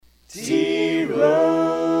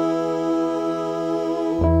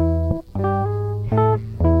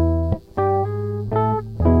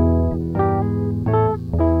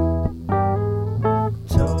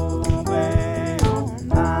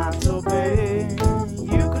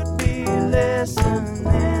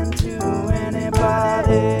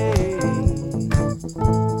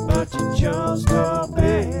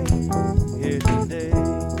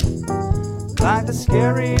Like the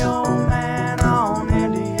scary old man on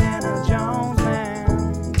Indiana Jones,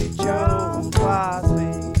 man, he chose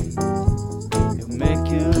wisely. He'll make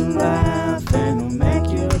you laugh and he'll make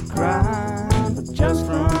you cry, but just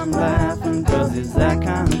from laughing, 'cause he's that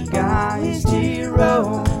kind of guy. He's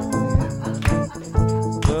T-Row,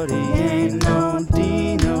 but he ain't no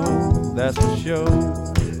Dino, that's for sure.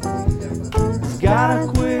 He's got a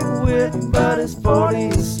quick wit, but his 40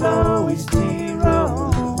 is slow. He's T-Row.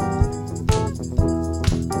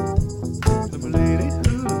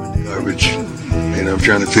 Garbage, and I'm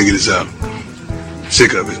trying to figure this out.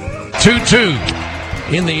 Sick of it. 2-2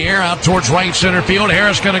 in the air out towards right center field.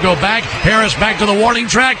 Harris going to go back. Harris back to the warning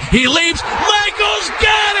track. He leaps. Michael's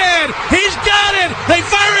got it. He's got it. They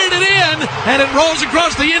fired it in, and it rolls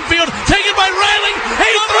across the infield. Taken by Riley.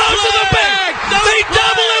 He throws to the bag. They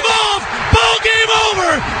double him off. Ball game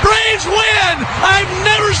over. Braves win. I've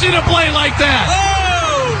never seen a play like that.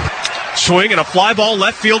 Swing and a fly ball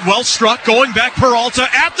left field, well struck, going back Peralta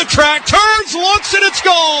at the track, turns, looks, and it's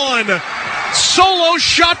gone. Solo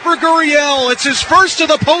shot for Gurriel. It's his first of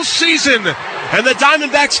the postseason, and the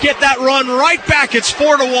Diamondbacks get that run right back. It's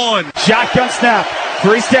 4-1. Shotgun snap,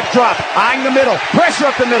 three-step drop, eyeing the middle, pressure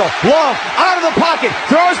up the middle, long, out of the pocket,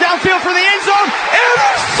 throws downfield for the end zone,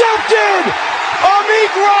 intercepted!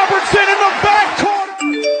 Amik Robertson in the back corner,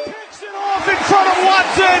 picks it off in front of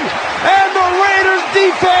Watson, and the Raiders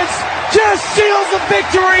defense just seals the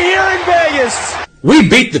victory here in Vegas. We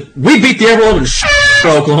beat the ever-loving for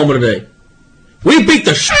Oklahoma today. We beat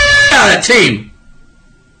the out of that team,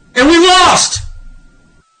 and we lost.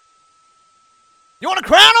 You want to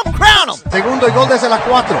crown them? Crown them. Segundo y gol desde la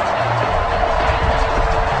 4.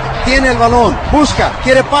 Tiene el balón, busca,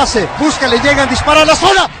 quiere pase, busca, le llegan, dispara a la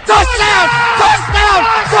zona. Touchdown! Touchdown!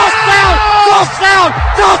 Touchdown! Touchdown!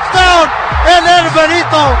 Touchdown! El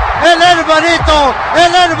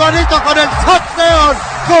hermanito con el touchdown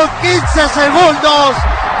con 15 segundos,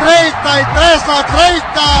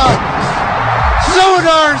 33-30.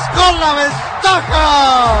 Sooners con la ventaja.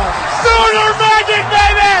 Sooner Magic,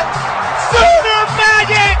 baby! Sooner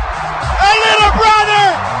Magic! A little brother!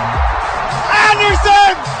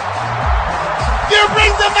 Anderson! You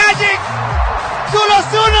bring the magic to the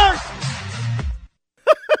Sooners!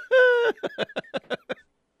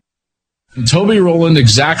 Toby Rowland,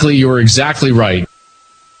 you were exactly right.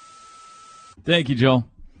 Thank you, Joel.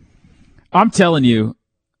 I'm telling you,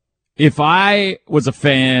 if I was a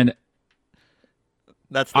fan,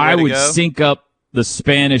 that's the way I to would go. sync up the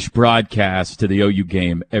Spanish broadcast to the OU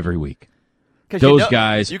game every week. Those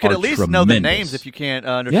guys you can are at least tremendous. know the names if you can't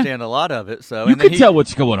understand a lot of it. So you can tell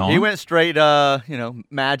what's going on. He went straight,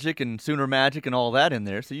 Magic and Sooner Magic and all that in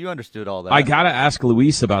there, so you understood all that. I gotta ask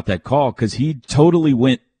Luis about that call because he totally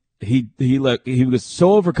went. He was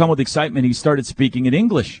so overcome with excitement he started speaking in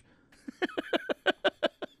English.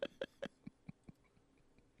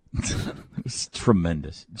 It was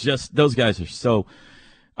tremendous. Just those guys are so.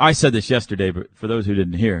 I said this yesterday, but for those who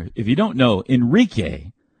didn't hear, if you don't know,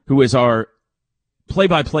 Enrique, who is our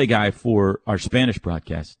play-by-play guy for our Spanish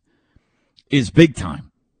broadcast, is big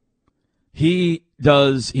time. He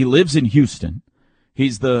lives in Houston.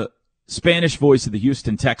 He's the Spanish voice of the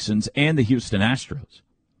Houston Texans and the Houston Astros.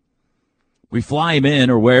 We fly him in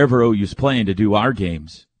or wherever OU's playing to do our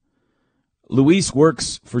games. Luis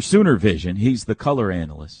works for Sooner Vision. He's the color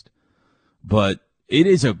analyst. But it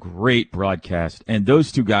is a great broadcast, and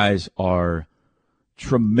those two guys are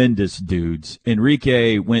tremendous dudes.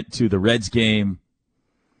 Enrique went to the Reds game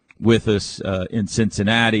with us in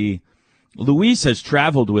Cincinnati. Luis has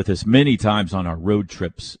traveled with us many times on our road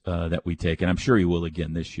trips that we take, and I'm sure he will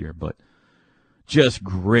again this year. But just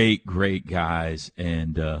great, great guys,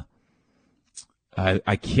 and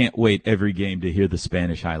I can't wait every game to hear the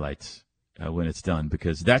Spanish highlights when it's done,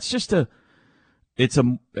 because that's just the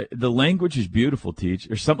language is beautiful, Teach.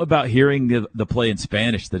 There's something about hearing the play in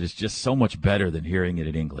Spanish that is just so much better than hearing it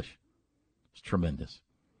in English. It's tremendous.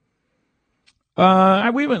 We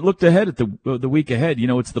haven't looked ahead at the week ahead. You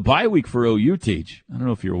know, it's the bye week for OU, Teach. I don't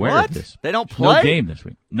know if you're aware of this. They don't play? No game this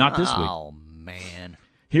week. Not this week. Oh, man.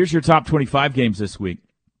 Here's your top 25 games this week.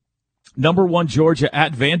 Number 1, Georgia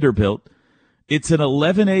at Vanderbilt. It's an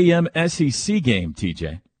 11 a.m. SEC game,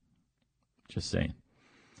 TJ. Just saying.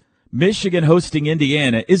 Michigan hosting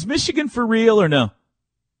Indiana. Is Michigan for real or no?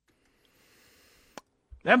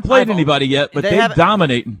 They haven't played anybody yet, but they're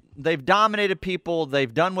dominating. They've dominated people.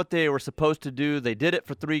 They've done what they were supposed to do. They did it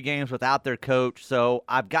for 3 games without their coach. So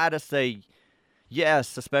I've got to say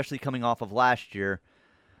yes, especially coming off of last year.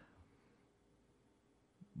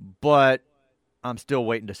 But I'm still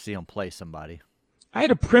waiting to see them play somebody. I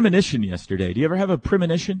had a premonition yesterday. Do you ever have a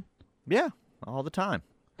premonition? Yeah, all the time.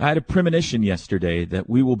 I had a premonition yesterday that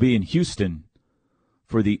we will be in Houston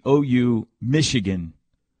for the OU Michigan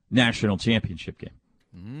National Championship game.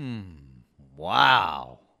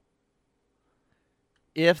 Wow.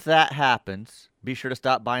 If that happens, be sure to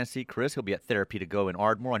stop by and see Chris. He'll be at Therapy to Go in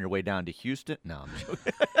Ardmore on your way down to Houston. No, I'm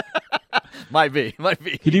joking. Might be.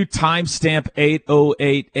 Can you timestamp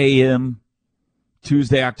 8:08 a.m.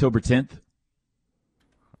 Tuesday, October 10th?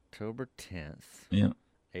 October 10th. Yeah.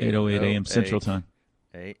 8:08 a.m. Central Time.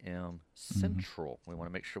 A.m. Central. We want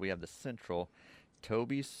to make sure we have the Central.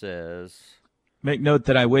 Toby says... Make note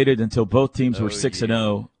that I waited until both teams were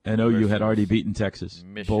 6-0, and OU had already beaten Texas.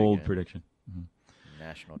 Michigan. Bold prediction.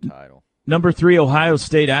 National title. Number 3, Ohio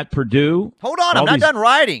State at Purdue. Hold on, I'm not done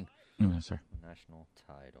writing. Oh, sorry. National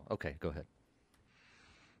title. Okay, go ahead.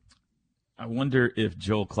 I wonder if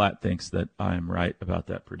Joel Klatt thinks that I'm right about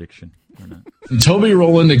that prediction or not. Toby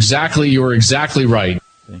Rowland, you were exactly right.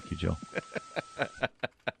 Thank you, Joel.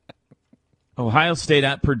 Ohio State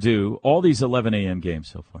at Purdue. All these 11 a.m. games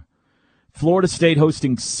so far. Florida State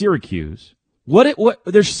hosting Syracuse.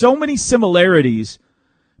 There's so many similarities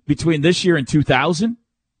between this year and 2000.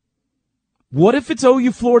 What if it's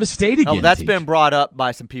OU Florida State again? Oh, that's been brought up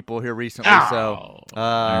by some people here recently. And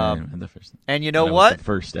you know what? I was the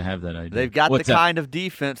first to have that idea. They've got the kind of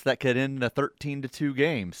defense that could end a 13-2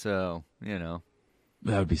 game. So, that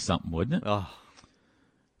would be something, wouldn't it? Oh.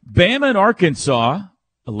 Bama and Arkansas,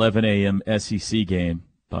 11 a.m. SEC game,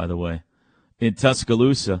 by the way, in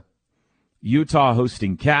Tuscaloosa. Utah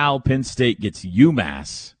hosting Cal. Penn State gets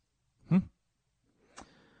UMass.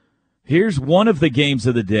 Here's one of the games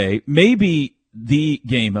of the day, maybe the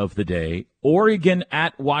game of the day. Oregon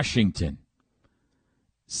at Washington.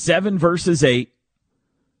 7 versus 8.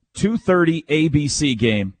 2:30 ABC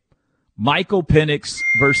game. Michael Penix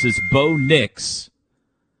versus Bo Nix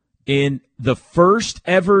in the first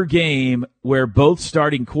ever game where both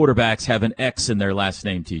starting quarterbacks have an X in their last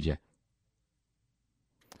name, TJ.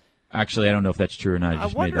 Actually, I don't know if that's true or not. I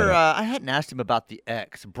wonder, I hadn't asked him about the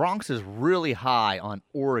X. Bronx is really high on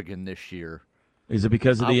Oregon this year. Is it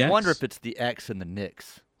because of the X? I wonder if it's the X and the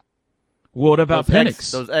Knicks. What about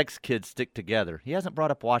Penix? Those X kids stick together. He hasn't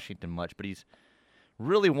brought up Washington much, but he's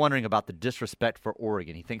really wondering about the disrespect for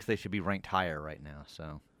Oregon. He thinks they should be ranked higher right now.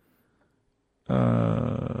 So, all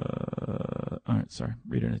right, sorry,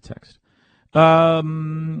 reading a text.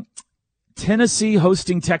 Tennessee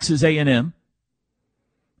hosting Texas A&M.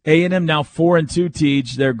 A&M now 4-2,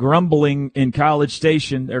 Teej. They're grumbling in College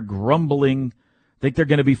Station. They're grumbling. I think they're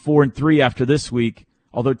going to be 4-3 after this week.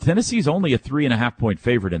 Although Tennessee's only a 3.5-point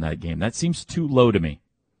favorite in that game. That seems too low to me.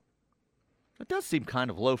 It does seem kind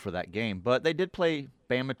of low for that game, but they did play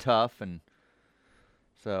Bama tough, and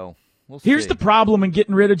so we'll see. Here's the problem in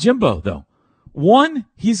getting rid of Jimbo, though. 1,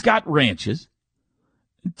 he's got ranches.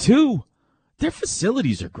 2, their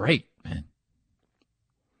facilities are great, man.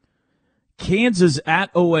 Kansas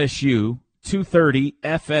at OSU, 2:30,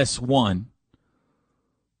 FS1.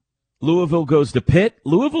 Louisville goes to Pitt.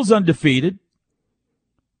 Louisville's undefeated.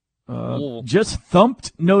 Just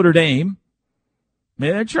thumped Notre Dame.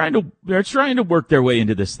 Man, they're trying to work their way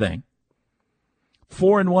into this thing.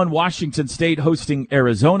 4-1 Washington State hosting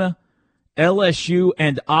Arizona. LSU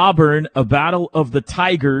and Auburn, a battle of the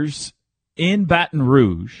Tigers in Baton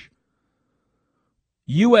Rouge.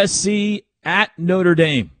 USC at Notre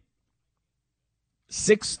Dame.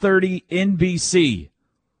 6:30 NBC.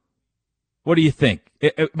 What do you think?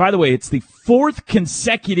 By the way, it's the 4th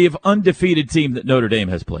consecutive undefeated team that Notre Dame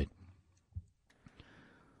has played.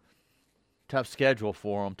 Tough schedule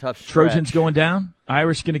for them. Tough stretch. Trojans going down.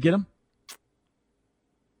 Irish going to get them.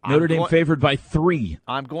 Notre Dame favored by 3.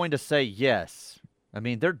 I'm going to say yes. I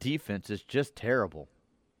mean, their defense is just terrible.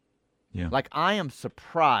 Yeah. Like, I am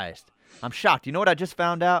surprised. I'm shocked. You know what I just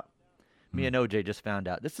found out? Me and OJ just found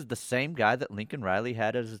out. This is the same guy that Lincoln Riley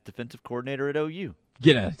had as his defensive coordinator at OU.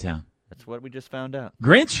 Get out of town. That's what we just found out.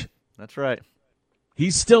 Grinch? That's right.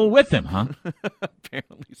 He's still with him, huh?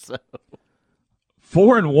 Apparently so.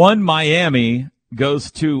 4-1 Miami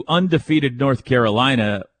goes to undefeated North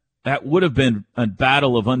Carolina. That would have been a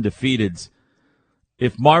battle of undefeateds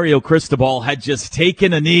if Mario Cristobal had just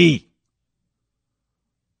taken a knee.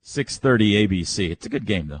 6:30 ABC. It's a good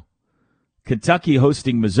game, though. Kentucky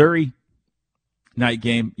hosting Missouri. night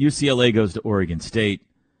game. UCLA goes to Oregon State.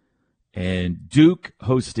 And Duke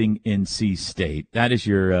hosting NC State. That is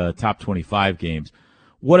your top 25 games.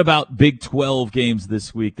 What about Big 12 games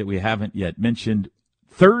this week that we haven't yet mentioned?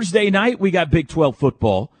 Thursday night, we got Big 12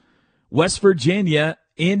 football. West Virginia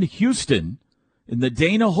in Houston in the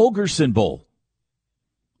Dana Holgerson Bowl.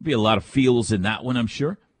 Be a lot of feels in that one, I'm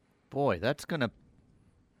sure. Boy, that's going to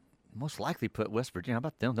most likely put West Virginia. How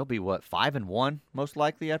about them? They'll be, 5-1 most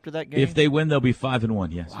likely after that game? If they win, they'll be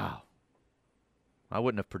 5-1, yes. Wow. I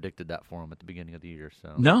wouldn't have predicted that for them at the beginning of the year.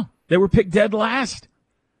 So no, they were picked dead last.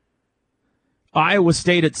 Iowa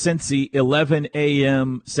State at Cincy, 11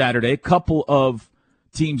 a.m. Saturday. A couple of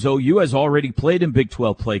teams OU has already played in Big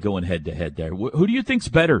 12 play going head-to-head there. Who do you think's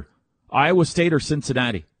better, Iowa State or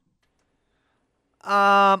Cincinnati?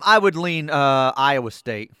 I would lean Iowa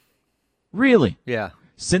State. Really? Yeah.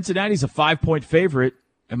 Cincinnati's a 5-point favorite.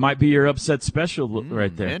 It might be your upset special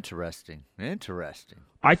right there. Interesting.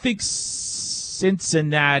 I think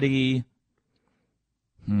Cincinnati,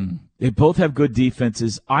 they both have good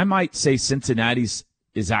defenses. I might say Cincinnati's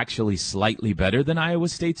is actually slightly better than Iowa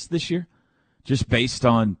State's this year, just based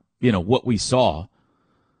on, what we saw.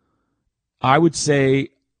 I would say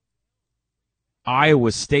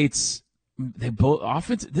Iowa State's, they both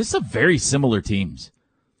offense. This is a very similar teams.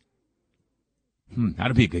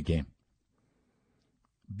 That'll be a good game.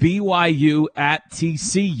 BYU at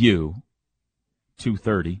TCU,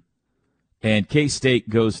 2:30. And K-State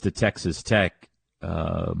goes to Texas Tech.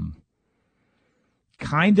 Kind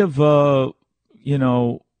of a,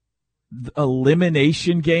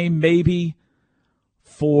 elimination game maybe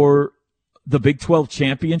for the Big 12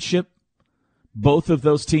 championship. Both of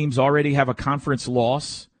those teams already have a conference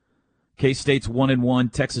loss. K-State's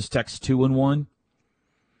 1-1, Texas Tech's 2-1.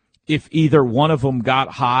 If either one of them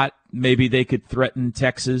got hot, maybe they could threaten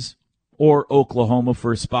Texas or Oklahoma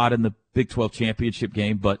for a spot in the Big 12 championship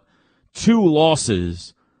game, but 2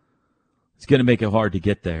 losses, it's going to make it hard to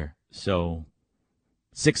get there. So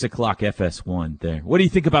 6 o'clock FS1 there. What do you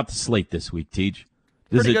think about the slate this week, Teej?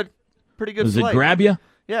 Pretty good does slate. It grab you?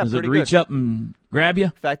 Yeah, does pretty it reach good. up and grab you?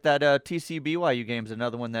 In fact, that TC-BYU game is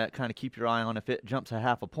another one that kind of keep your eye on if it jumps a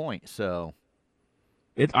half a point. So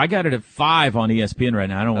I got it at 5 on ESPN right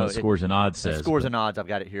now. I don't know what scores and odds says. Scores and odds, I've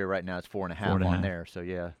got it here right now. It's 4.5 on there. So,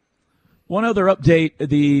 yeah. One other update,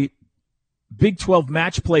 the Big 12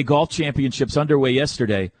 Match Play Golf Championships underway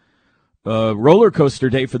yesterday. Roller coaster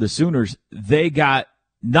day for the Sooners. They got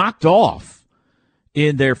knocked off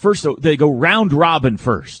in their first. They go round robin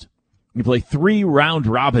first. You play 3 round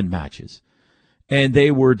robin matches. And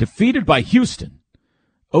they were defeated by Houston.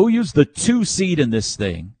 OU's the 2 seed in this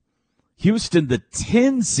thing. Houston, the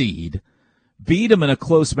 10 seed, beat them in a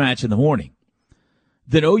close match in the morning.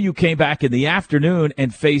 Then OU came back in the afternoon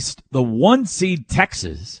and faced the 1 seed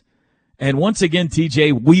Texas. And once again,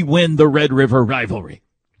 TJ, we win the Red River rivalry.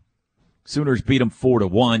 Sooners beat them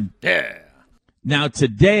 4-1. Yeah. Now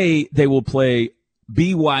today they will play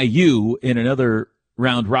BYU in another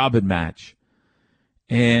round robin match,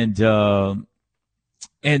 and then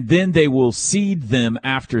they will seed them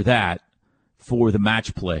after that for the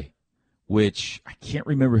match play, which I can't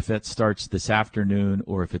remember if that starts this afternoon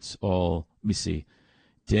or if it's all. Let me see,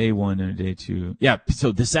 day 1 and day 2. Yeah,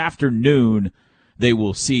 so this afternoon they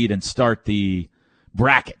will seed and start the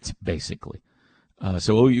bracket basically.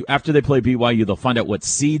 So OU, after they play BYU, they'll find out what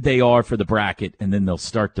seed they are for the bracket, and then they'll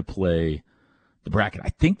start to play the bracket. I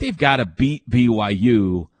think they've got to beat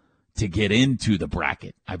BYU to get into the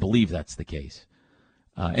bracket. I believe that's the case.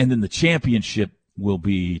 And then the championship will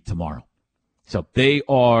be tomorrow. So they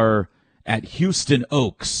are at Houston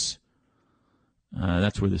Oaks.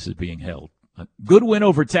 That's where this is being held. A good win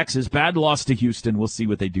over Texas, bad loss to Houston. We'll see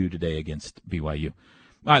what they do today against BYU.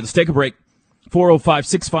 All right, let's take a break.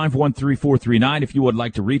 405-651-3439 if you would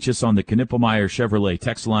like to reach us on the Knippelmeyer Chevrolet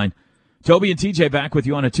text line. Toby and TJ back with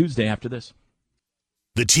you on a Tuesday after this.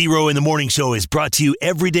 The T-Row in the Morning Show is brought to you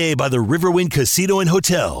every day by the Riverwind Casino and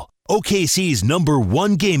Hotel, OKC's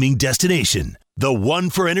 #1 gaming destination. The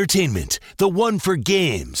one for entertainment, the one for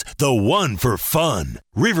games, the one for fun.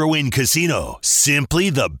 Riverwind Casino,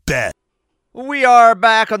 simply the best. We are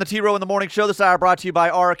back on the T-Row in the Morning Show. This hour brought to you by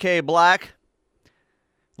RK Black,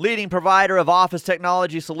 leading provider of office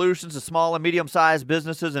technology solutions to small and medium-sized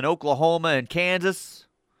businesses in Oklahoma and Kansas,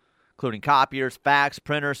 including copiers, fax,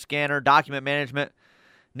 printer, scanner, document management,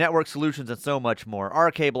 network solutions, and so much more.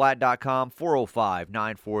 rkblack.com,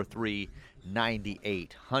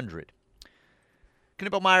 405-943-9800.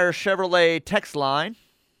 Knippelmeyer Chevrolet text line.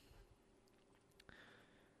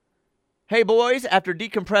 Hey, boys, after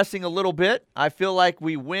decompressing a little bit, I feel like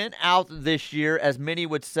we went out this year, as many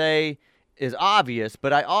would say, is obvious,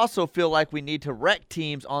 but I also feel like we need to wreck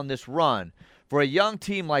teams on this run. For a young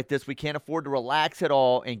team like this, we can't afford to relax at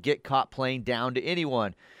all and get caught playing down to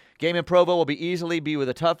anyone. Game in Provo will easily be with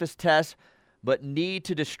the toughest test, but need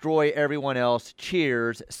to destroy everyone else.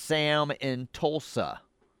 Cheers, Sam in Tulsa.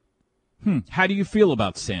 How do you feel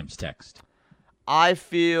about Sam's text? I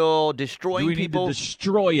feel destroying Do we people. need to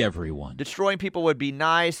destroy everyone? Destroying people would be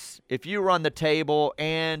nice. If you run the table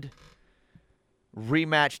and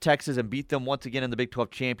rematch Texas and beat them once again in the Big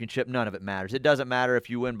 12 championship, none of it matters. It doesn't matter if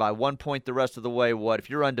you win by 1 point the rest of the way. If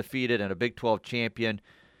you're undefeated and a Big 12 champion,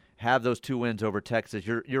 have those 2 wins over Texas,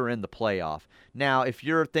 you're in the playoff. Now, if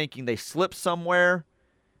you're thinking they slip somewhere,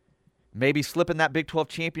 maybe slip in that Big 12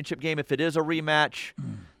 championship game if it is a rematch,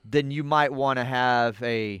 then you might want to have if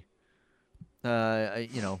they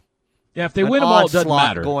win them all, it doesn't onslaught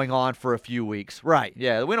matter. Going on for a few weeks, right?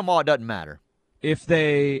 Yeah, win them all, it doesn't matter. If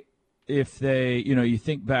they, you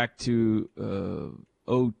think back to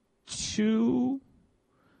 2002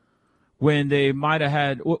 when they might have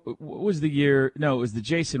had what was the year? No, it was the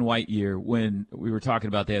Jason White year when we were talking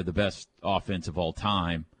about they had the best offense of all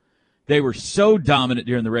time. They were so dominant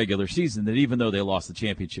during the regular season that even though they lost the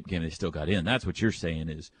championship game, they still got in. That's what you're saying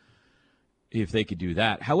is if they could do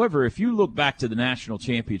that. However, if you look back to the national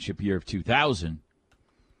championship year of 2000,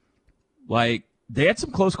 they had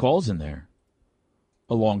some close calls in there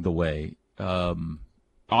along the way.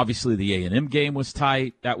 Obviously, the A&M game was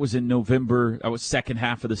tight. That was in November. That was second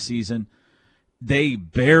half of the season. They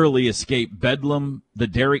barely escaped Bedlam. The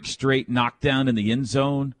Derek Strait knockdown in the end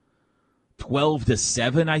zone,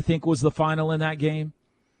 12-7, I think, was the final in that game.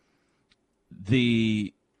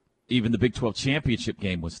 Even the Big 12 championship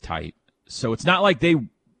game was tight. So it's not like they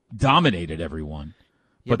dominated everyone,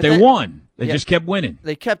 but they won. They just kept winning.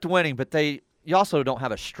 They kept winning, but you also don't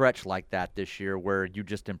have a stretch like that this year where you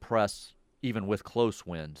just impress even with close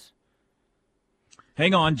wins.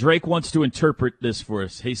 Hang on. Drake wants to interpret this for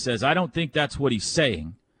us. He says, I don't think that's what he's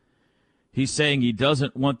saying. He's saying he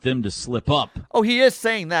doesn't want them to slip up. Oh, he is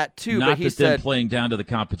saying that too. Not but he that said them playing down to the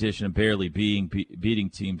competition and barely beating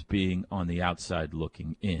teams being on the outside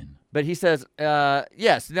looking in. But he says,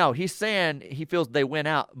 he's saying he feels they win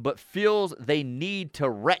out, but feels they need to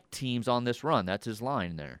wreck teams on this run. That's his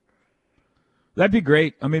line there. That'd be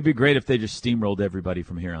great. I mean, it'd be great if they just steamrolled everybody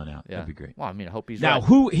from here on out. Yeah. That'd be great. Well, I mean, I hope he's now,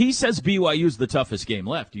 right. He says BYU's the toughest game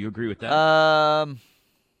left. Do you agree with that?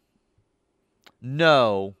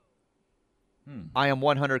 No. I am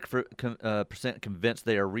 100% convinced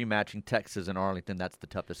they are rematching Texas and Arlington. That's the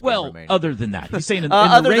toughest game remaining. Other than that. He's saying in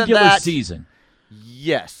the regular season.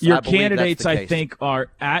 Yes. Your candidates, I think, are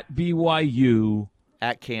at BYU.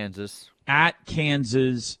 At Kansas. At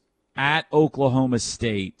Oklahoma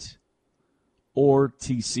State. Or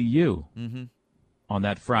TCU on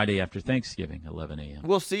that Friday after Thanksgiving, 11 a.m.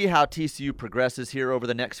 We'll see how TCU progresses here over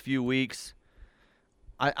the next few weeks.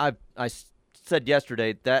 I said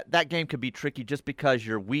yesterday that game could be tricky just because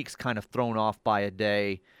your week's kind of thrown off by a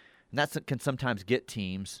day, and that can sometimes get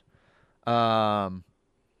teams. But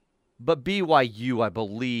BYU, I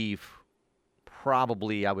believe,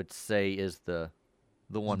 probably I would say is the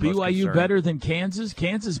one most BYU concerning. better than Kansas?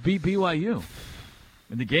 Kansas beat BYU.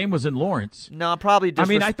 And the game was in Lawrence. No, probably disrespecting. I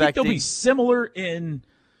mean, I think they'll be similar in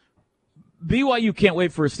 – BYU can't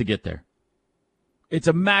wait for us to get there. It's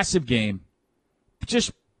a massive game.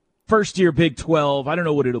 Just first-year Big 12. I don't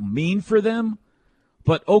know what it'll mean for them,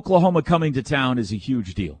 but Oklahoma coming to town is a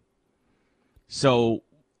huge deal. So,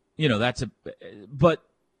 that's – but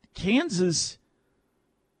Kansas,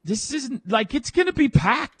 this isn't – it's going to be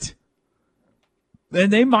packed.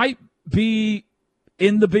 And they might be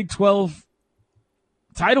in the Big 12 –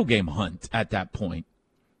 title game hunt at that point.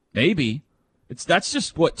 Maybe. That's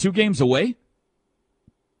just, 2 games away?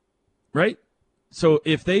 Right? So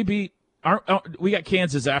if they beat we got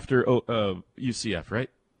Kansas after UCF, right?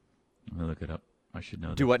 Let me look it up. I should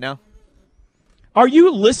know. Do what now? Are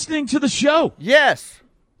you listening to the show? Yes.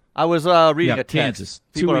 I was reading a text. Kansas.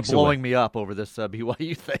 People are blowing me up over this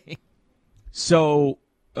BYU thing. So,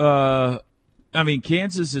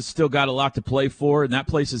 Kansas has still got a lot to play for, and that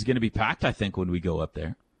place is going to be packed, I think, when we go up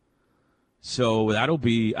there. So that'll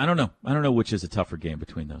be – I don't know. I don't know which is a tougher game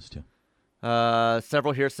between those two.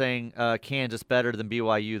 Several here saying Kansas better than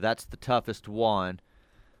BYU. That's the toughest one.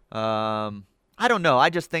 I don't know. I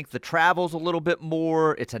just think the travel's a little bit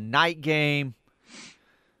more. It's a night game.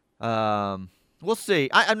 We'll see.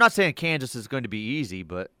 I'm not saying Kansas is going to be easy,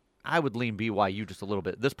 but I would lean BYU just a little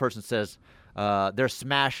bit. This person says they're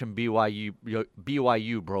smashing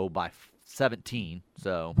BYU, bro, by 17.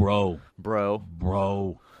 So Bro.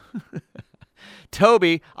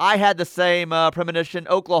 Toby, I had the same premonition.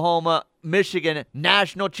 Oklahoma, Michigan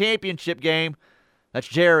national championship game. That's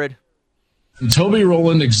Jared. Toby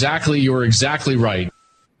Rowland, you're exactly right.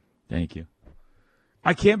 Thank you.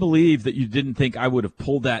 I can't believe that you didn't think I would have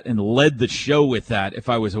pulled that and led the show with that if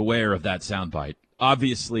I was aware of that soundbite.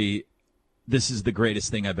 Obviously, this is the greatest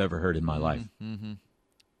thing I've ever heard in my life. Mm-hmm.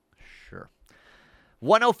 Sure.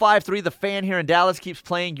 105.3 The Fan here in Dallas keeps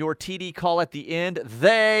playing your TD call at the end.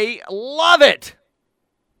 They love it.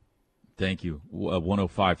 Thank you.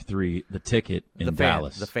 105.3 The Ticket in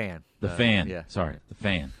Dallas. The Fan. The Fan. Yeah. Sorry, The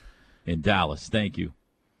Fan in Dallas. Thank you.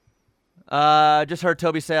 Just heard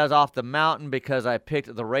Toby say I was off the mountain because I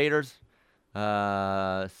picked the Raiders.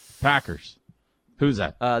 Packers. Who's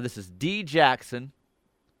that? This is D. Jackson.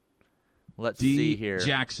 Let's see here. D.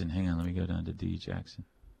 Jackson. Hang on, let me go down to D. Jackson.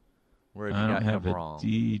 Where have you I got don't have him it. wrong?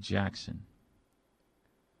 D. Jackson.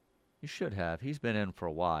 You should have. He's been in for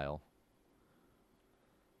a while.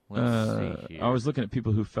 Let's see here. I was looking at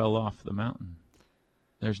people who fell off the mountain.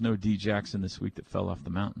 There's no D. Jackson this week that fell off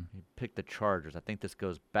the mountain. He picked the Chargers. I think this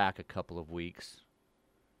goes back a couple of weeks.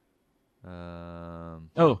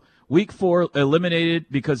 Week 4 eliminated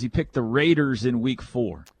because he picked the Raiders in week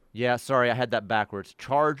 4. Yeah, sorry, I had that backwards.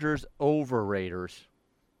 Chargers over Raiders.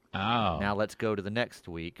 Oh. Now let's go to the next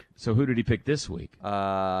week. So who did he pick this week?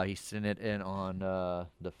 He sent it in on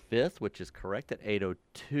the 5th, which is correct, at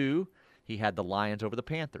 8:02. He had the Lions over the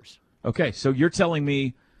Panthers. Okay, so you're telling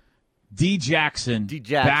me D. Jackson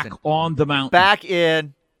back on the mountain. Back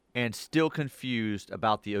in and still confused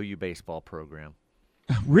about the OU baseball program.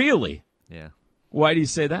 Really? Yeah. Why do you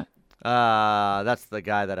say that? That's the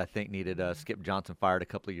guy that I think needed Skip Johnson fired a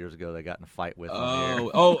couple of years ago. They got in a fight with.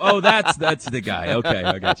 That's the guy. Okay,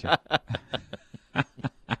 I got you.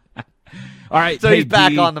 All right. So he's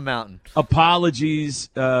back on the mountain. Apologies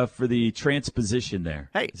for the transposition there.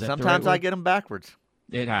 Hey, sometimes I get them backwards.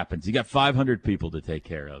 It happens. You got 500 people to take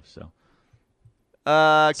care of, so.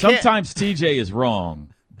 Sometimes TJ is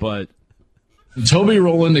wrong, but. Toby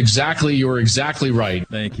Rowland, you're exactly right.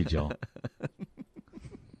 Thank you, Joel.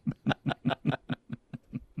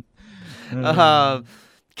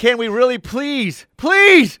 Can we really please,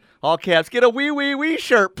 all caps, get a wee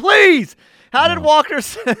shirt, please? How did Walker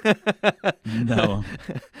say? No.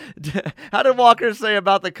 How did Walker say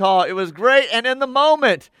about the call? It was great, and in the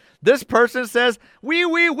moment, this person says, wee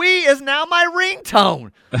is now my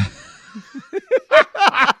ringtone.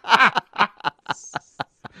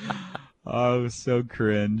 Oh, so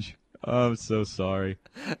cringe. I'm so sorry.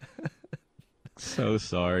 So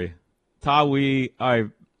sorry. Tawi, I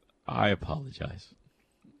apologize.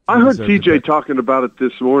 I heard TJ talking about it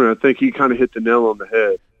this morning. I think he kind of hit the nail on the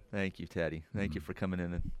head. Thank you, Teddy. Thank you for coming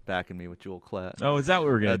in and backing me with Joel Klatt. Oh, is that what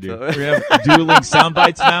we're going to do? We're going to have dueling sound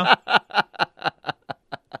bites now?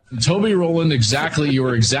 Toby Rowland,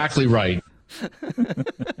 you're exactly right.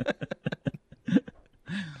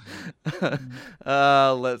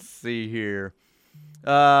 Let's see here.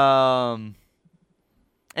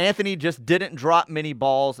 Anthony just didn't drop many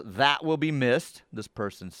balls. That will be missed, this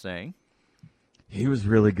person's saying. He was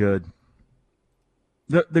really good.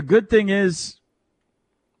 The good thing is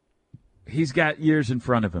he's got years in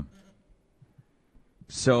front of him.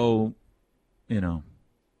 So,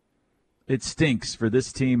 it stinks for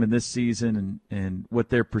this team and this season and what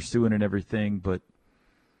they're pursuing and everything, but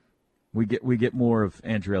we get more of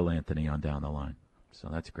Andrell Anthony on down the line. So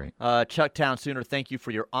that's great. Chucktown Sooner, thank you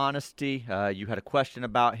for your honesty. You had a question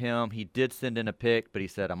about him. He did send in a pick, but he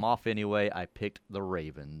said, I'm off anyway. I picked the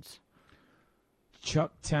Ravens.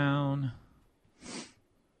 Chucktown.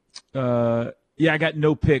 Yeah, I got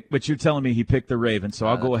no pick, but you're telling me he picked the Ravens, so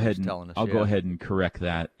I'll go ahead and correct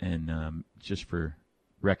that, and just for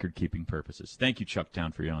record-keeping purposes. Thank you,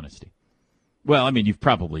 Chucktown, for your honesty. Well, I mean, you've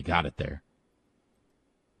probably got it there.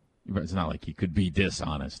 It's not like you could be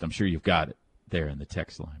dishonest. I'm sure you've got it there in the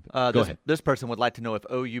text line. Go ahead. This person would like to know if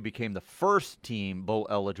OU became the first team bowl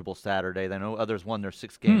eligible Saturday. I know others won their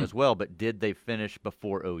sixth game as well, but did they finish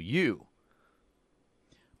before OU?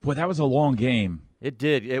 Boy, that was a long game. It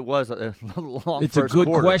did. It was a long. It's a good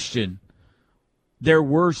question. There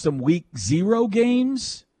were some week 0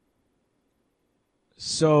 games,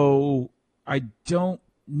 so I don't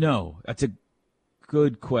know. That's a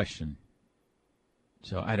good question.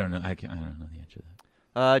 So I don't know. I don't know the answer to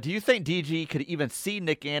that. Do you think DG could even see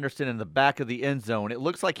Nick Anderson in the back of the end zone? It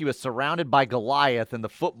looks like he was surrounded by Goliath, and the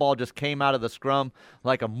football just came out of the scrum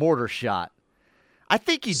like a mortar shot. I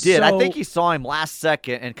think he did. I think he saw him last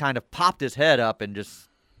second and kind of popped his head up and just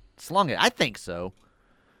slung it. I think so.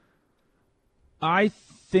 I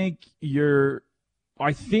think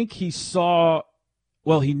he saw –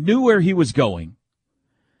 well, he knew where he was going,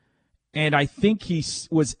 And I think he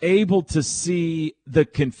was able to see the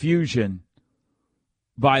confusion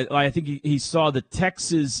I think he saw the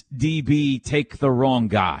Texas DB take the wrong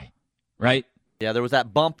guy, right? Yeah, there was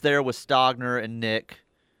that bump there with Stogner and Nick.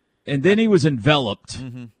 And then he was enveloped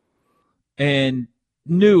and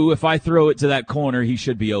knew if I throw it to that corner, he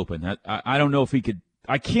should be open. I don't know if he could.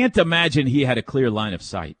 I can't imagine he had a clear line of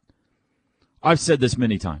sight. I've said this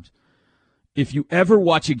many times. If you ever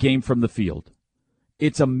watch a game from the field,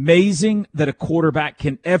 it's amazing that a quarterback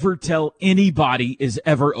can ever tell anybody is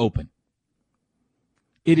ever open.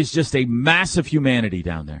 It is just a massive humanity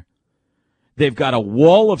down there. They've got a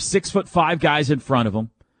wall of 6'5" guys in front of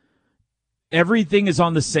them. Everything is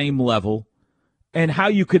on the same level. And how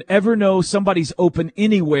you could ever know somebody's open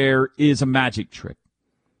anywhere is a magic trick.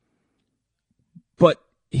 But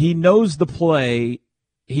he knows the play.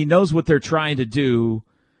 He knows what they're trying to do.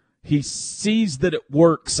 He sees that it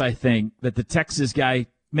works, I think, that the Texas guy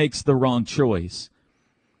makes the wrong choice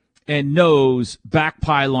and knows back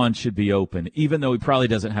pylon should be open, even though he probably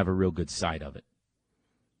doesn't have a real good sight of it.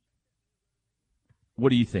 What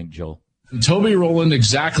do you think, Joel? Toby Rowland,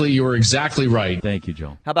 you're exactly right. Thank you,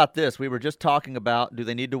 Joel. How about this? We were just talking about, do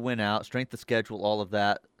they need to win out, strength of schedule, all of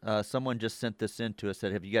that. Someone just sent this in to us,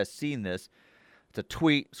 said, have you guys seen this? It's a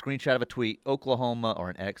tweet, screenshot of a tweet. Oklahoma, or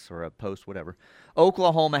an X or a post, whatever.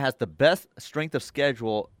 Oklahoma has the best strength of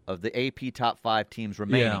schedule of the AP top 5 teams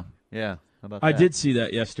remaining. Yeah. How about that? I did see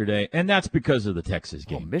that yesterday, and that's because of the Texas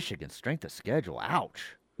game. Michigan's strength of schedule,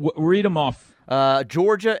 ouch. Read them off.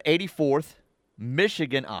 Georgia, 84th.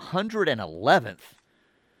 Michigan, 111th.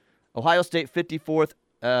 Ohio State, 54th.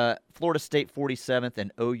 Florida State, 47th.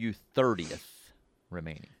 And OU, 30th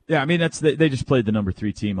remaining. Yeah, I mean, they just played the number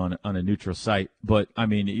 3 team on a neutral site. But, I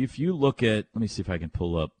mean, if you look at – let me see if I can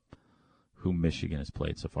pull up who Michigan has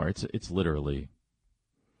played so far. It's literally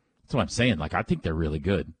 – that's what I'm saying. Like, I think they're really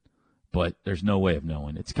good. But there's no way of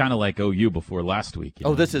knowing. It's kind of like OU before last week.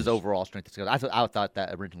 This is overall strength of schedule. I thought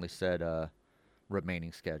that originally said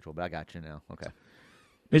remaining schedule, but I got you now. Okay.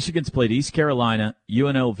 Michigan's played East Carolina,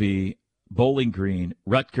 UNLV, Bowling Green,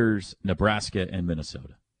 Rutgers, Nebraska, and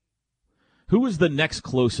Minnesota. Who was the next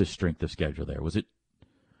closest strength of schedule there? Was it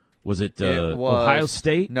Ohio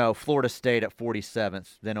State? No, Florida State at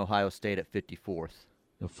 47th, then Ohio State at 54th.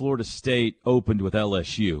 The Florida State opened with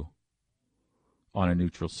LSU on a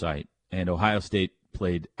neutral site, and Ohio State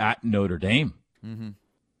played at Notre Dame. Mm-hmm.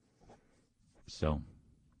 So,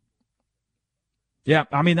 yeah,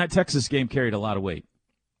 I mean, that Texas game carried a lot of weight.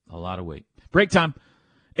 A lot of weight. Break time,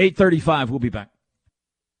 8:35. We'll be back.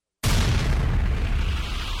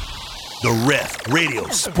 The Ref Radio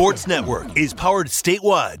Sports Network is powered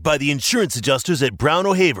statewide by the insurance adjusters at Brown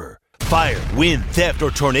O'Haver. Fire, wind, theft,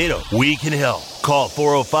 or tornado, we can help. Call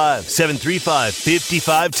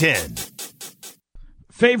 405-735-5510.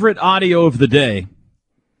 Favorite audio of the day.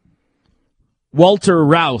 Walter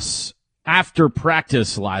Rouse, after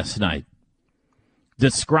practice last night,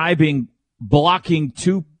 describing blocking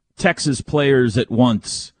 2 Texas players at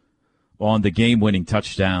once on the game-winning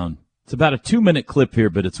touchdown. It's about a 2-minute clip here,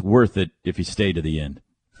 but it's worth it if you stay to the end.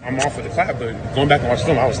 I'm off of the clap, but going back and watch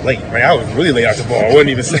film, I was late, right? I was really late out the ball. I wouldn't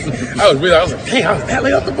even say. I was like, dang, I was that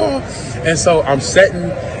late out the ball. And so I'm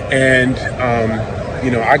setting, and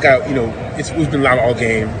I got, we've been loud all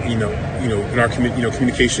game. In our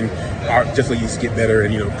communication, definitely needs to get better.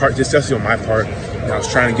 And especially on my part, I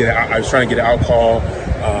was trying to get an out call,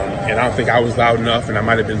 and I don't think I was loud enough, and I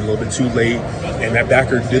might have been a little bit too late. And that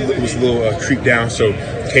backer was a little creeped down, so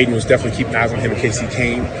Caden was definitely keeping eyes on him in case he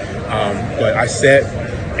came. But I set,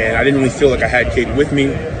 and I didn't really feel like I had Caden with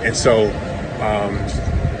me, and so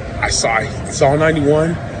I saw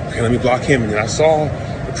 91. Okay, let me block him, and then I saw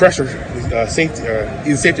the pressure,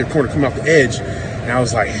 safety or corner coming off the edge, and I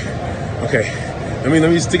was like, okay, let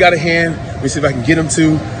me stick out a hand. Let me see if I can get him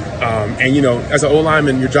to. And as an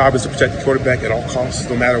O-lineman, your job is to protect the quarterback at all costs,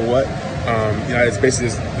 no matter what. It's basically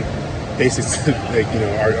the basics,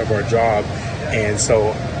 of our job. And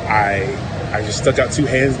so I just stuck out 2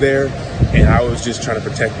 hands there, and I was just trying to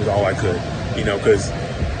protect with all I could, because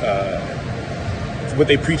what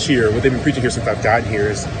they've been preaching here since I've gotten here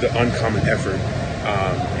is the uncommon effort.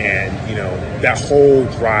 That whole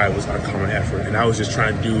drive was uncommon effort, and I was just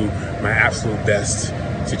trying to do my absolute best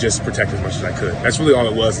to just protect as much as I could. That's really all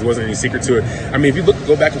it was. There wasn't any secret to it. I mean, if you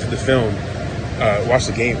go back into the film, watch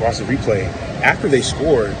the game, watch the replay, after they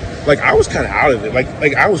scored, I was kind of out of it.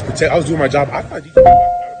 I was doing my job. I thought you could go out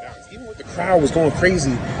of bounds. Even when the crowd was going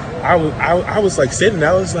crazy, I was sitting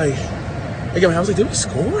there. I was like, did we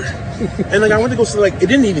score? And I went to go see, it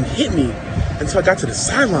didn't even hit me until I got to the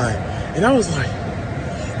sideline, and I was like,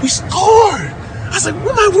 we scored! I was like,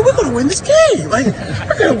 we're going to win this game. Like,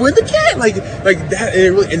 we're going to win the game. Like that.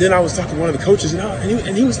 And then I was talking to one of the coaches,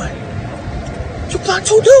 and he was like, you blocked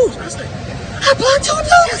 2 dudes. I was like, I blocked 2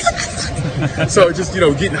 dudes. So just,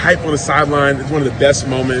 getting hype on the sideline is one of the best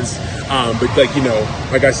moments. But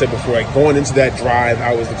like I said before, like going into that drive,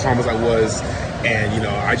 I was the calm as I was. And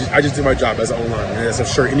I just did my job as an O-line, and as I'm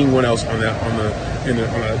sure anyone else on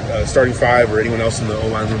a starting five or anyone else in the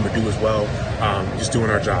O-line room would do as well. Just doing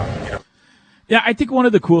our job. Yeah, I think one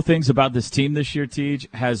of the cool things about this team this year, Tej,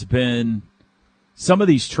 has been some of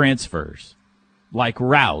these transfers, like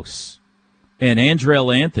Rouse and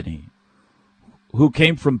Andrell Anthony, who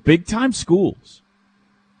came from big-time schools,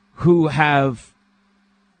 who have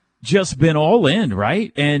just been all in,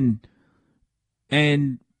 right? And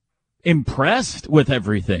impressed with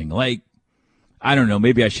everything. Like, I don't know,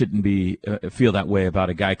 maybe I shouldn't feel that way about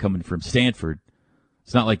a guy coming from Stanford.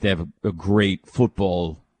 It's not like they have a great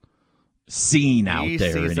football scene out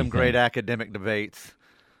there. He sees some great academic debates.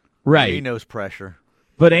 Right. He knows pressure.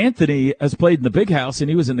 But Anthony has played in the big house, and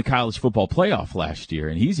he was in the college football playoff last year,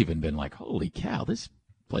 and he's even been like, holy cow, this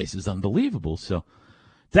place is unbelievable. So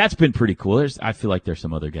that's been pretty cool. I feel like there's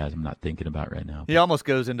some other guys I'm not thinking about right now. He almost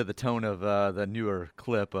goes into the tone of the newer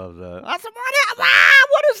clip of the,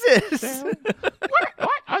 what is this?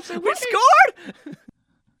 What? I said, we scored?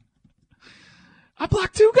 I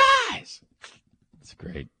blocked 2 guys. That's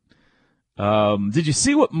great. Did you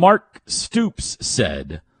see what Mark Stoops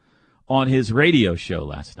said on his radio show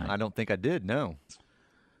last night? I don't think I did, no.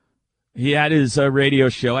 He had his radio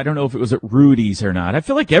show. I don't know if it was at Rudy's or not. I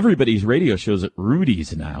feel like everybody's radio show's at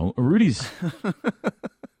Rudy's now. Rudy's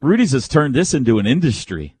has turned this into an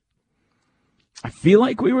industry. I feel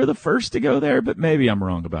like we were the first to go there, but maybe I'm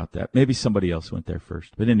wrong about that. Maybe somebody else went there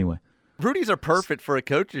first. But anyway. Rudy's are perfect for a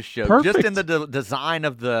coach's show. Perfect. Just in the design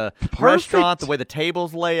of the restaurant, the way the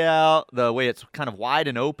tables lay out, the way it's kind of wide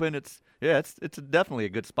and open. It's definitely a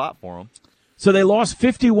good spot for them. So they lost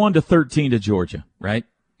 51-13 to Georgia, right?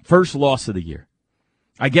 First loss of the year.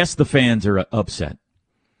 I guess the fans are upset.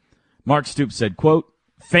 Mark Stoops said, quote,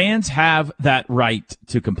 fans have that right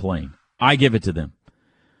to complain. I give it to them.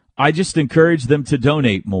 I just encourage them to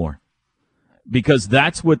donate more because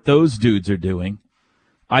that's what those dudes are doing.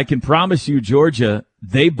 I can promise you, Georgia,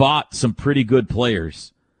 they bought some pretty good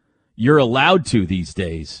players. You're allowed to these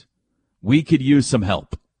days. We could use some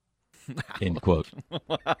help. End quote.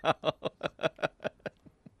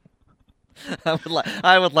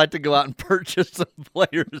 I would like to go out and purchase some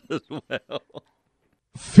players as well.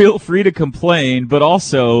 Feel free to complain, but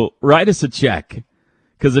also write us a check.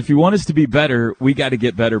 Because if you want us to be better, we got to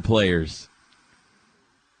get better players.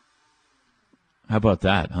 How about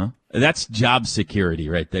that, huh? That's job security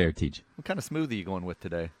right there, TJ. What kind of smoothie are you going with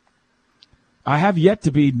today? I have yet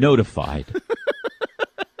to be notified.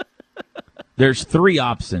 There's 3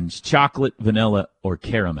 options, chocolate, vanilla, or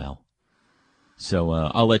caramel. So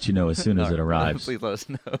I'll let you know as soon as it arrives. Please let us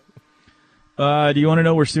know. Do you want to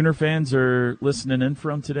know where Sooner fans are listening in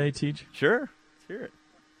from today, Tej? Sure. Let's hear it.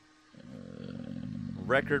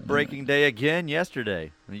 Record-breaking day again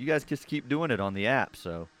yesterday. You guys just keep doing it on the app,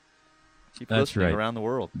 so keep listening around the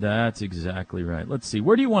world. That's exactly right. Let's see.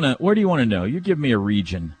 Where do you want to know? You give me a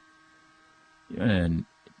region. And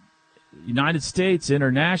United States,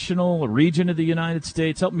 international, a region of the United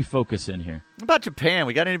States. Help me focus in here. What about Japan?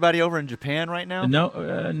 We got anybody over in Japan right now?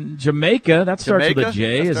 No, Jamaica. That starts with a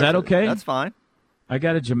J. Is that okay? That's fine. I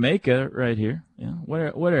got a Jamaica right here. Yeah.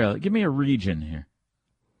 Where? Give me a region here.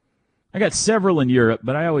 I got several in Europe,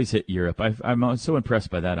 but I always hit Europe. I'm so impressed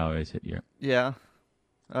by that. I always hit Europe. Yeah.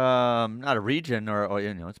 Not a region, or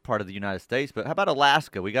it's part of the United States. But how about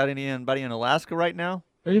Alaska? We got anybody in Alaska right now?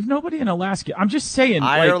 You have nobody in Alaska. I'm just saying.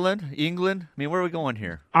 Ireland, England. I mean, where are we going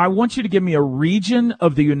here? I want you to give me a region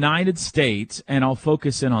of the United States, and I'll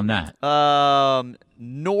focus in on that.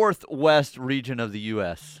 Northwest region of the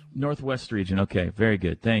U.S. Northwest region. Okay, very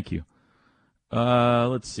good. Thank you.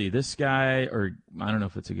 Let's see. This guy, or I don't know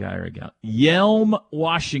if it's a guy or a gal. Yelm,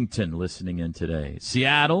 Washington, listening in today.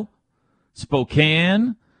 Seattle,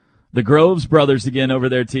 Spokane, the Groves brothers again over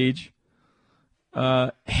there, Tej.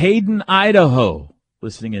 Hayden, Idaho,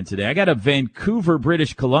 listening in today. I got a Vancouver,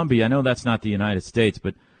 British Columbia. I know that's not the United States,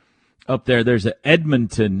 but up there's a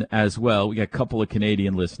Edmonton as well. We got a couple of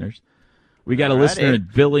Canadian listeners. We got a listener in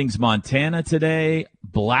Billings, Montana today.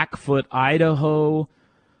 Blackfoot, Idaho.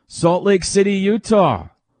 Salt Lake City, Utah.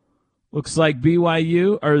 Looks like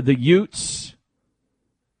BYU or the Utes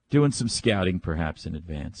doing some scouting perhaps in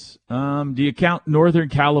advance. Do you count Northern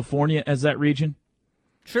California as that region?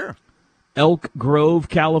 Sure. Elk Grove,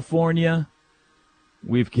 California.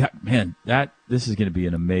 We've got, this is going to be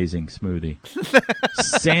an amazing smoothie.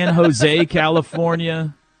 San Jose,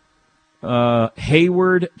 California,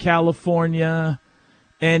 Hayward, California,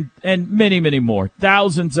 and many, many more.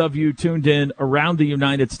 Thousands of you tuned in around the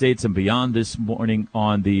United States and beyond this morning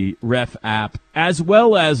on the Ref app, as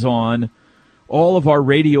well as on all of our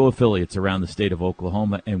radio affiliates around the state of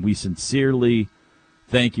Oklahoma, and we sincerely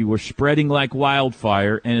thank you. We're spreading like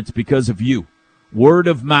wildfire, and it's because of you. Word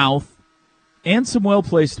of mouth and some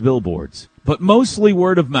well-placed billboards, but mostly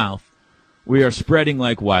word of mouth. We are spreading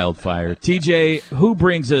like wildfire. TJ, who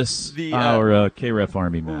brings us our KREF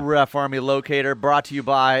Army map? Ref Army Locator, brought to you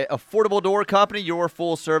by Affordable Door Company, your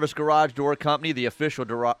full-service garage door company, the official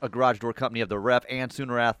garage door company of the Ref and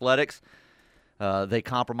Sooner Athletics. They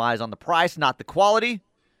compromise on the price, not the quality.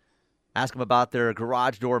 Ask them about their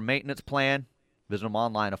garage door maintenance plan. Visit them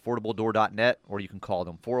online, affordabledoor.net, or you can call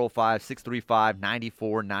them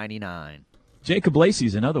 405-635-9499. Jacob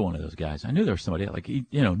Lacey's another one of those guys. I knew there was somebody like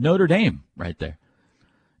Notre Dame right there,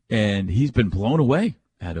 and he's been blown away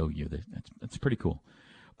at OU. That's pretty cool.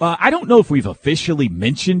 I don't know if we've officially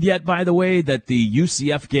mentioned yet, by the way, that the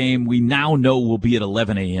UCF game we now know will be at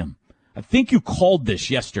 11 a.m. I think you called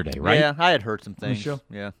this yesterday, right? Yeah, I had heard some things.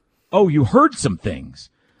 Yeah. Oh, you heard some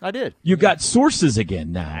things. I did. You got sources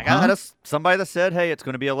again now. I got somebody that said, hey, it's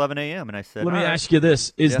going to be 11 a.m., and I said, let me ask you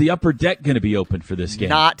this. Is the upper deck going to be open for this game?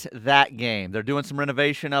 Not that game. They're doing some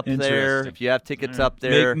renovation up there. If you have tickets up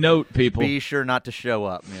there, make note, people. Be sure not to show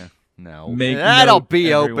up. Yeah. No. That'll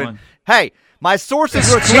be everyone. open. Hey, my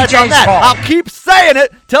sources were correct on that. I'll keep saying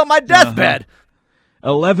it till my deathbed.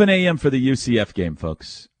 11 a.m. for the UCF game,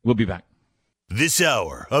 folks. We'll be back. This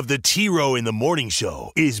hour of the T-Row in the Morning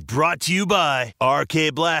Show is brought to you by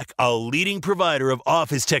RK Black, a leading provider of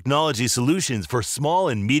office technology solutions for small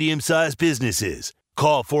and medium-sized businesses.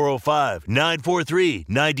 Call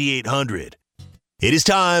 405-943-9800. It is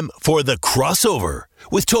time for The Crossover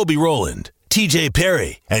with Toby Rowland, TJ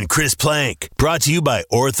Perry, and Chris Plank. Brought to you by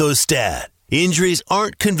Orthostat. Injuries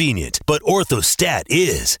aren't convenient, but Orthostat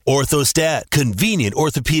is. Orthostat, convenient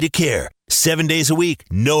orthopedic care. 7 days a week,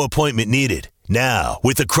 no appointment needed. Now,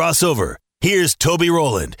 with The Crossover, here's Toby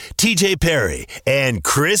Rowland, TJ Perry, and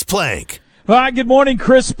Chris Plank. Hi, good morning,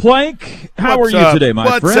 Chris Plank. How are you today, my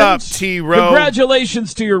friend? What's up, T-Row?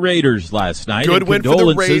 Congratulations to your Raiders last night. Good win for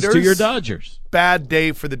the Raiders. To your Dodgers. Bad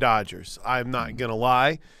day for the Dodgers. I'm not going to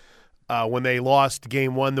lie. When they lost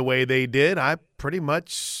game one the way they did, I pretty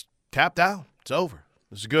much tapped out. It's over.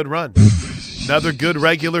 It was a good run. Another good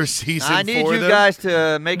regular season for them. I need you guys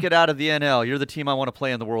to make it out of the NL. You're the team I want to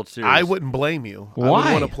play in the World Series. I wouldn't blame you. Why? I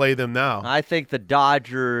would want to play them now. I think the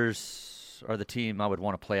Dodgers are the team I would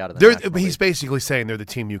want to play out of the National He's League. basically saying they're the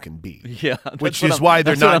team you can beat. Yeah, which is why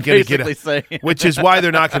they're not going to get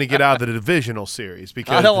out of the divisional series.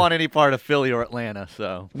 Because I don't want any part of Philly or Atlanta.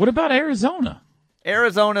 So what about Arizona?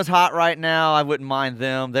 Arizona's hot right now. I wouldn't mind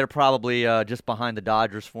them. They're probably just behind the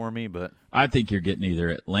Dodgers for me, but I think you're getting either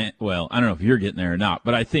Atlanta. Well, I don't know if you're getting there or not,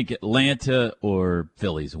 but I think Atlanta or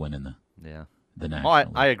Philly's winning the National League.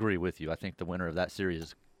 I agree with you. I think the winner of that series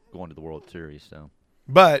is going to the World Series. So,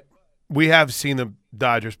 but we have seen the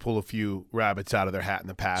Dodgers pull a few rabbits out of their hat in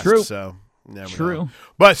the past. True. So never True. know.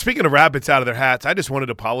 But speaking of rabbits out of their hats, I just wanted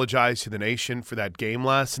to apologize to the nation for that game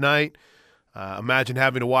last night. Imagine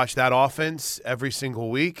having to watch that offense every single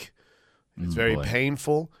week. It's very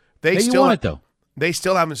painful. They still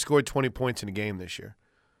haven't scored 20 points in a game this year.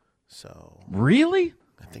 So really?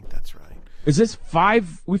 I think that's right. Is this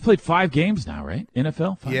 5? We've played 5 games now, right?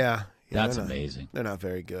 NFL? 5? Yeah. That's amazing. They're not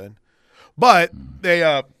very good. But they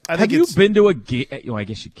have you been to a game? Well, I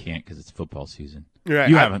guess you can't because it's football season. Right.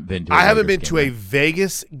 You haven't been to I haven't been to a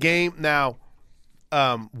Vegas game. Now,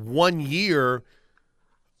 1 year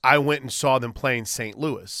I went and saw them playing St.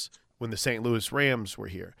 Louis when the St. Louis Rams were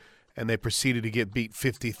here, and they proceeded to get beat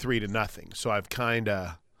 53-0. So I've kind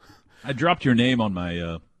of I dropped your name on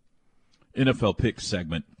my NFL picks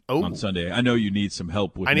segment on Sunday. I know you need some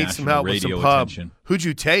help with national radio attention. Who'd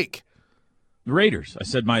you take? The Raiders. I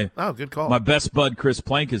said good call. My best bud Chris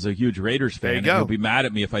Plank is a huge Raiders fan, and he'll be mad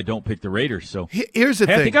at me if I don't pick the Raiders. So here's the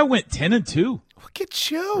thing. I think I went 10-2. Look at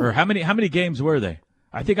you. Or how many games were they?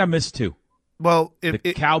 I think I missed 2. Well, the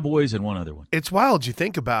Cowboys and one other one. It's wild. You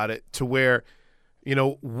think about it to where,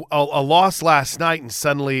 a loss last night and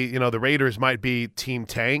suddenly, the Raiders might be team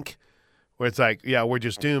tank, where it's like, yeah, we're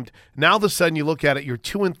just doomed. Now, all of a sudden, you look at it, you're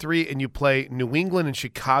 2-3, and you play New England and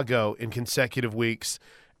Chicago in consecutive weeks.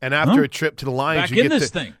 And after a trip to the Lions,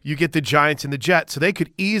 you get the Giants and the Jets. So they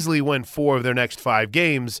could easily win 4 of their next 5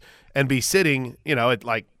 games and be sitting, at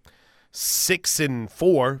like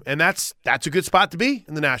 6-4, and that's a good spot to be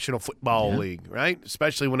in the National Football League, right?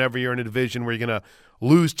 Especially whenever you're in a division where you're going to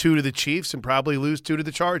lose 2 to the Chiefs and probably lose 2 to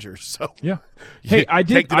the Chargers. So yeah, hey,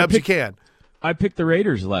 take the dubs you can. I picked the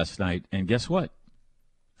Raiders last night, and guess what?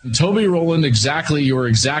 Toby Rowland, you are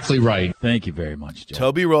exactly right. Thank you very much, Jeff.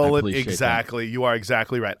 Toby Rowland, exactly. You are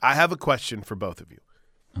exactly right. I have a question for both of you.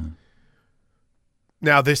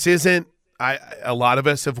 Now, this isn't a lot of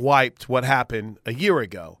us have wiped what happened a year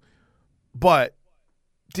ago, but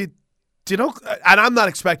did and I'm not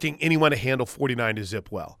expecting anyone to handle 49 to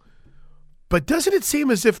zip well, but doesn't it seem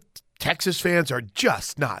as if Texas fans are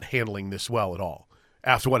just not handling this well at all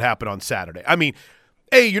after what happened on Saturday? I mean,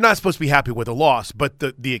 you're not supposed to be happy with a loss, but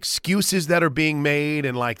the excuses that are being made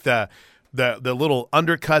and like the little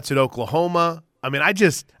undercuts at Oklahoma. I mean,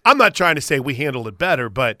 I'm not trying to say we handled it better,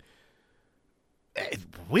 but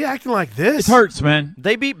we acting like this. It hurts, man.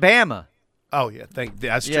 They beat Bama. Oh, yeah.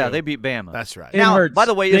 That's true. Yeah, they beat Bama. That's right. It hurts. By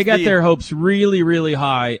the way, they got their hopes really, really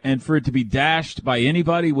high, and for it to be dashed by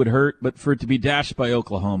anybody would hurt, but for it to be dashed by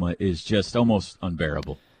Oklahoma is just almost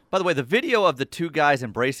unbearable. By the way, the video of the 2 guys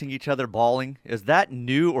embracing each other bawling, is that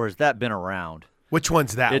new or has that been around? Which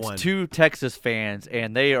one's that one? It's 2 Texas fans,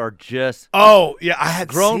 and they are just I had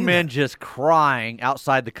grown men just crying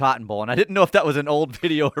outside the Cotton Bowl, and I didn't know if that was an old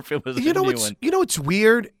video or if it was a new one. You know, it's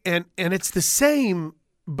weird, and it's the same,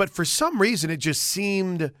 but for some reason it just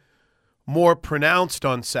seemed more pronounced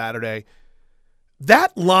on Saturday.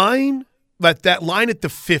 That line at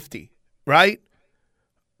the 50, right?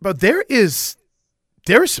 But there is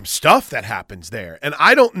some stuff that happens there, and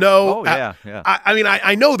I don't know. Oh, yeah. I mean,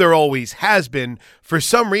 I know there always has been. For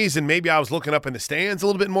some reason, maybe I was looking up in the stands a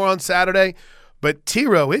little bit more on Saturday, but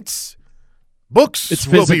T-Row, it's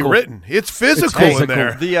will be written. It's physical in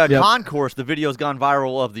there. The concourse, the video's gone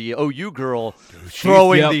viral of the OU girl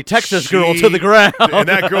throwing the Texas girl to the ground. And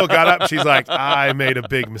that girl got up, she's like, I made a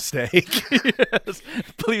big mistake. Yes.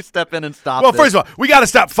 Please step in and stop Well, this. first of all, we got to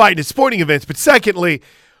stop fighting at sporting events, but secondly,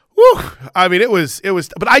 I mean, it was,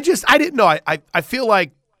 but I didn't know. I feel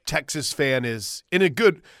like Texas fan is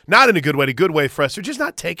not in a good way for us. They're just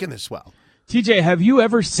not taking this well. TJ, have you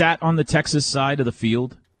ever sat on the Texas side of the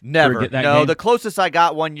field? Never. No, the closest I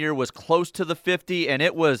got one year was close to the 50, and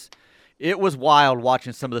it was wild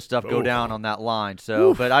watching some of the stuff go down on that line.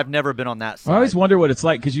 So, but I've never been on that side. I always wonder what it's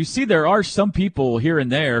like because you see there are some people here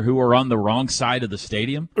and there who are on the wrong side of the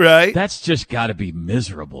stadium. Right. That's just got to be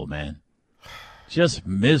miserable, man. Just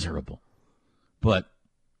miserable. But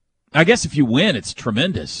I guess if you win, it's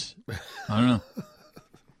tremendous. I don't know.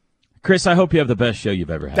 Chris, I hope you have the best show you've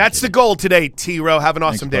ever had. That's today. the goal today, T-Row. Have an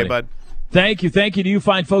awesome day, bud. Thank you. Thank you to you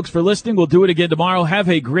fine folks for listening. We'll do it again tomorrow. Have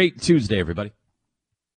a great Tuesday, everybody.